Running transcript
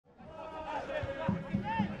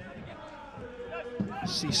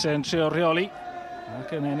Cise'n trio rheoli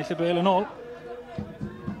ac yn ennill y bel yn ôl.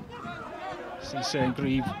 Cise'n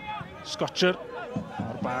grif Scotcher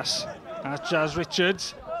o'r bas at Jazz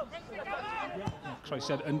Richards.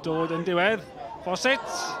 Croesed yn dod yn diwedd.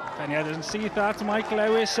 Fawcett, peniad yn syth at Mike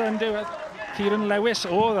Lewis yn diwedd. Kieran Lewis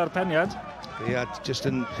oedd ar peniad. Ia, jyst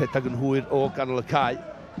yn rhedeg yn hwyr o ganol y cae.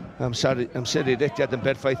 Amser i'r rediad yn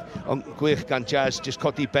berffaith, ond gwych gan Jazz, jyst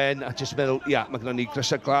codi ben a jyst meddwl, ia, mae gennym ni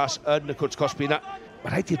grysau glas yn y cwrt cosbi yna.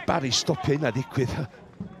 Mae rhaid i'r Barri stopio hynna ddigwydd.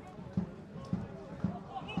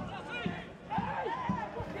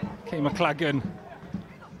 Kay McLagan.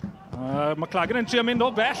 McLagan yn trio mynd o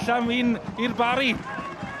bell am un i'r Barri.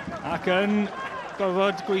 Ac yn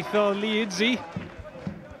gofod gweithio Leeds i.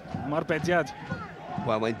 Mae'r bediad.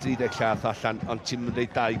 Wel, mae'n 30 llath allan, ond ti'n mynd i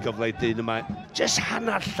dau gyfle dyn yma. Just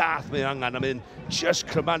hanner llath mae angen, a mae'n just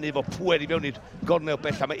crymannu fo pwer i fewn i'r gornel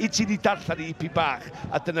bella. Mae ti wedi darllen i ipi bach,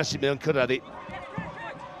 a dyna sy'n mynd yn cyrraedd i.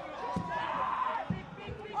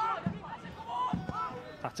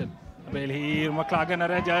 Patton. Y bel hir, McLagan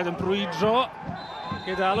ar ediad yn brwydro.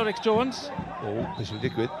 Gyda Alaric Jones. O, beth sy'n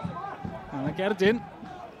digwydd? Yna Gerdyn.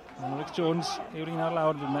 Alaric Jones yw'r un ar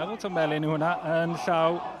lawr, fi'n meddwl, tan melyn yw hwnna, yn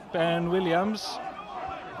llaw Ben Williams.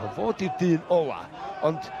 O fod i'r dyn ola,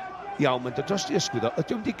 ond iawn, mae'n dod dros i ysgwydd o.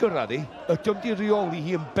 Ydy o'n di gyrraedd i? Ydy o'n di reoli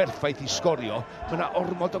hi yn berffaith i sgorio? Mae yna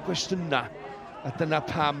ormod o gwestiynau. A dyna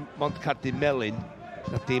pam mond cardu melyn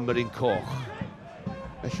na dim yr un coch.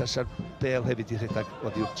 Felly sa'r bel hefyd i rhedeg o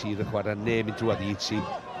ddiw'r tir y chwarae, ne mynd drwad i ti.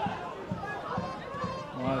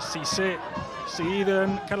 Cise sydd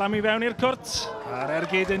yn calamu fewn i'r cwrt. A'r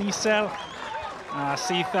ergyd yn isel. A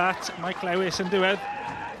syth at Mike Lewis yn diwedd.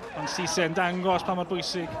 Ond Cise yn dangos pa mor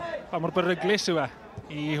bwysig, pa mor beryglus yw e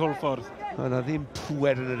i Hwlffordd. Mae yna ddim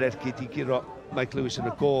pwer yn yr ergyd i giro Mike Lewis yn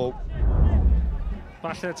y gol.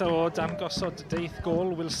 Falle ta o dangosod deith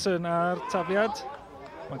gol Wilson ar tafiad.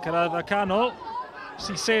 Mae'n cyrraedd y canol.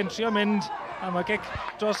 Cise yn trio mynd am y gic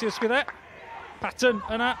dros i'r sgwyddau. Patton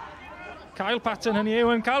yna. Kyle Patton hynny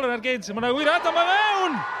yw yn cael yr ergyd. Mae yna wyrad am y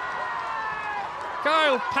fewn!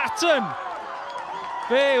 Kyle Patton!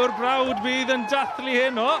 Fe yw'r brawd bydd yn dathlu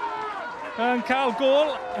hyn o. Yn cael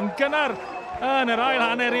gol yn gynnar yn yr ail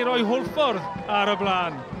hanner i roi Hwlffordd ar y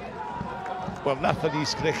blaen. Wel, nathon ni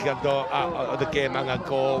sgrechian do, a oedd y gêm angen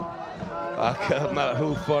gol. Ac mae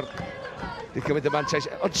Hwlffordd wedi cymryd y mantais.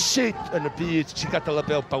 Ond sut yn y byd ti'n gadael y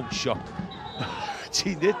bel bawnsio?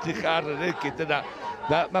 Ti'n edrych ar yr ergyd yna.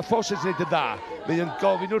 Mae Fawcett yn gwneud yn dda. Mae'n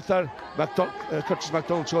gofyn wrth ar Curtis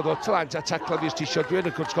MacDonald oedd o tlant a taclo fi ystisio. Dwi'n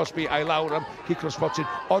y Cwrt Cosby a'i lawr am Cicros Fawcett.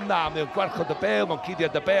 Ond na, mae'n gwarchod y bel, mae'n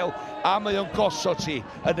cuddiad y bel. A mae'n gosod ti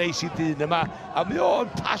yn neis i dyn yma. A mae'n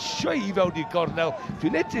pasio i fewn i'r gornel.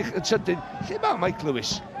 Dwi'n edrych yn sydyn, lle mae Mike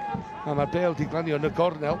Lewis? A mae'r bel di glanio yn y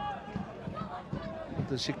gornel.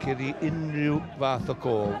 Ond yn sicr i unrhyw fath o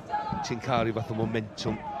gol, ti'n cael rhyw fath o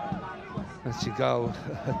momentum. Ti'n cael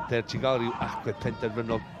hyder, ti'n cael rhyw agwedd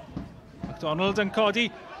penderfynol. MacDonald yn codi.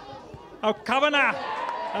 A Cavanagh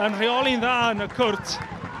yn rheoli'n dda yn y cwrt.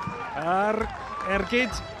 A'r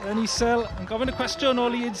ergyd yn isel yn gofyn y cwestiwn o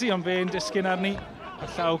Leeds i, ond fe'n disgyn arni. A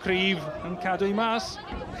llaw cryf yn cadw i mas.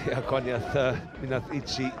 Ia, gwaniaeth, mi nath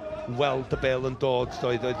Leeds weld y bel yn dod,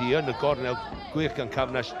 doedd i yn y gornel gwych gan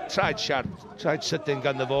Cavanagh. Traed siarp, traed sydyn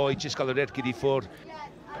gan y fo, i jyst gael yr ergyd i ffwrdd.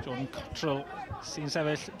 Jordan Cottrell sy'n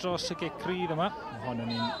sefyll dros y gic cryf yma. Hon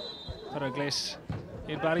yn un peryglis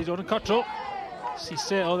i'r Barri Jordan Cottrell.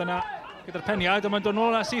 Cise oedd yna gyda'r peniad, ond mae'n dod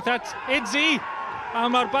nôl a syth at Idzi. A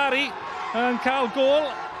mae'r Barri yn cael gol.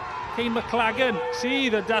 Kane McLagan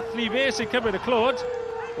sydd y dathlu fe sy'n cymryd y clod.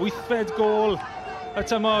 8fed gol y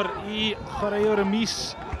tymor i chwaraewr y mis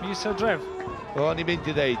Hydref. O'n i'n mynd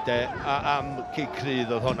i ddeud am gic cryf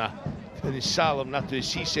oedd hwnna. Yn sal ofnadwy,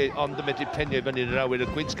 Cise ond yn medru penio i fyny yr awyr. Y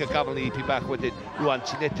gwynt cael gafel ni ipi bach wedyn. Rwan,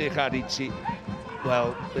 ti'n edrych ar i ti.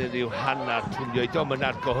 Wel, yn rhyw hanner pwnio. Dwi'n mynd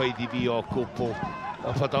argyhoeddi fi o gwbl.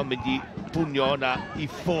 Fod o'n mynd i bwnio hwnna i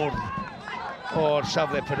ffwrdd o'r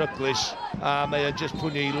safle peryglus. A mae'n just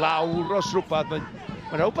pwnio i lawr os rhywbeth.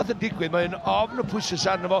 Mae'n rhywbeth yn digwydd. Mae'n ofn o pwysys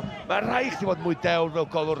arno fo. Mae'n rhaid i fod mwy dewr fel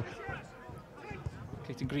golwr.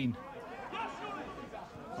 Clayton Green.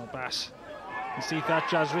 O bas. Yn syth at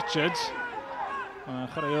Jazz Richards.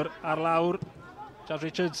 Chwaraewr ar lawr. Jazz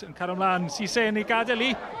Richards yn cario ymlaen. Cise yn ei gadael i.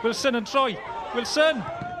 Wilson yn troi. Wilson!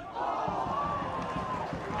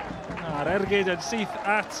 A'r ergyd yn syth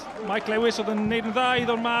at Mike Lewis oedd yn neud yn dda i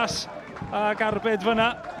ddod mas ag arbed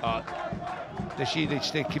fyna. nes i reid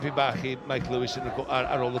stick i fi bach i Mike Lewis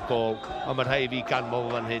ar ôl y gol, ond mae'n rhai fi ganmol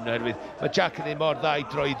fan hyn oherwydd mae Jack yn ei mor dda i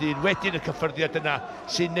droed un, wedyn y cyffyrddiad yna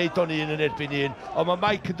sy'n neud o'n un yn erbyn un, ond mae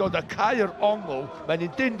Mike yn dod â cael ongl, mae'n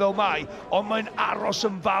un dyn fel mai, ond mae'n aros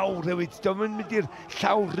yn fawr hefyd, dwi'n mynd i'r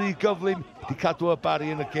llawri gyflym, di cadw y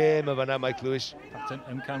Barri yn y gêm yma na Mike Lewis.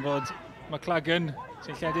 Yn canfod McLagan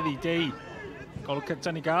sy'n lledydd i Dei. Gol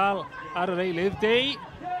cyntaf ni gael ar yr eilydd. Dei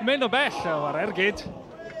yn mynd o bell o'r ergyd.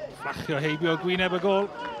 Fflachio heibio gwyneb y gol.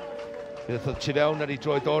 Bydd oedd tu fewn ar ei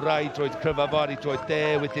droed orau, i droed cryfaf ar ei droed de,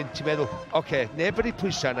 wedyn ti'n meddwl, oce, neb ar ei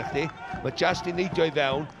pwysau na chdi, mae just i neidio i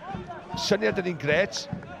fewn, syniad yn un gret,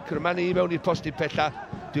 cyrma ni mewn i'r postyn pella,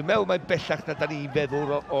 dwi'n meddwl mae'n bellach na da ni'n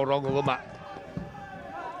feddwl o'r ongl yma.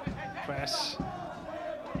 Press.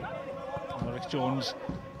 Rick Jones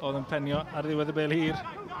oedd yn penio ar ddiwedd y bel hir.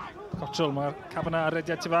 Cottrell, mae'r cafana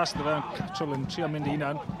arediad tu fas, fe yn Cottrell yn trio mynd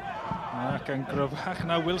unan. Ac yn gryfach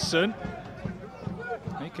na Wilson.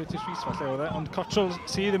 Neu Curtis Rees falle oedd e, ond Cottrell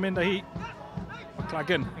sydd yn mynd â hi.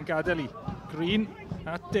 McLagan yn gadael i. Green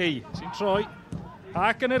a Dei sy'n troi.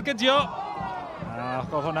 Ac yn ergydio. Ac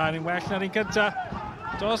oedd hwnna'n un well na'r un cynta.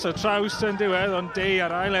 Dos y traws yn diwedd, ond Dei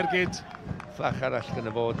ar ail ergyd. Fflach arall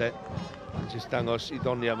gyda fod e. Just dangos i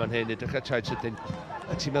ddonia fan hyn, edrych at traed sydyn.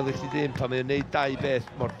 A ti'n meddwl i chdi ddim pan mae'n gwneud dau beth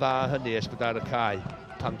mor dda hynny ysbryd ar y cae,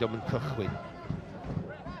 pam diolch yn cychwyn.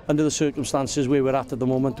 Under the circumstances where we're at the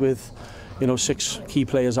moment with, 6 key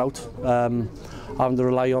players out, having to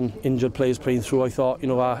rely on injured players playing through, I thought,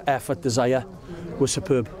 our effort, desire was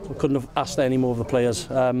superb. I couldn't have asked any more of the players.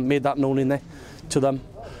 Made that known in there to them.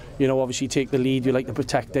 Obviously take the lead, you like to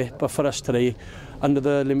protect it, but for us today, under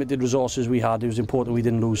the limited resources we had, it was important we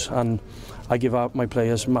didn't lose, and I give out my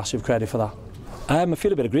players massive credit for that. I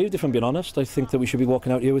feel a bit aggrieved, if I'm being honest. I think that we should be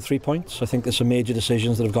walking out here with 3 points. I think there's some major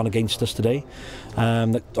decisions that have gone against us today,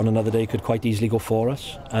 that on another day could quite easily go for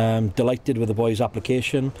us. Delighted with the boys'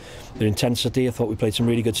 application, their intensity. I thought we played some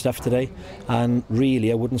really good stuff today, and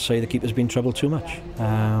really I wouldn't say the keeper's been troubled too much.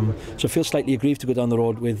 So I feel slightly aggrieved to go down the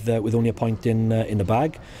road with only a point in the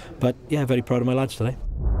bag, but yeah, very proud of my lads today.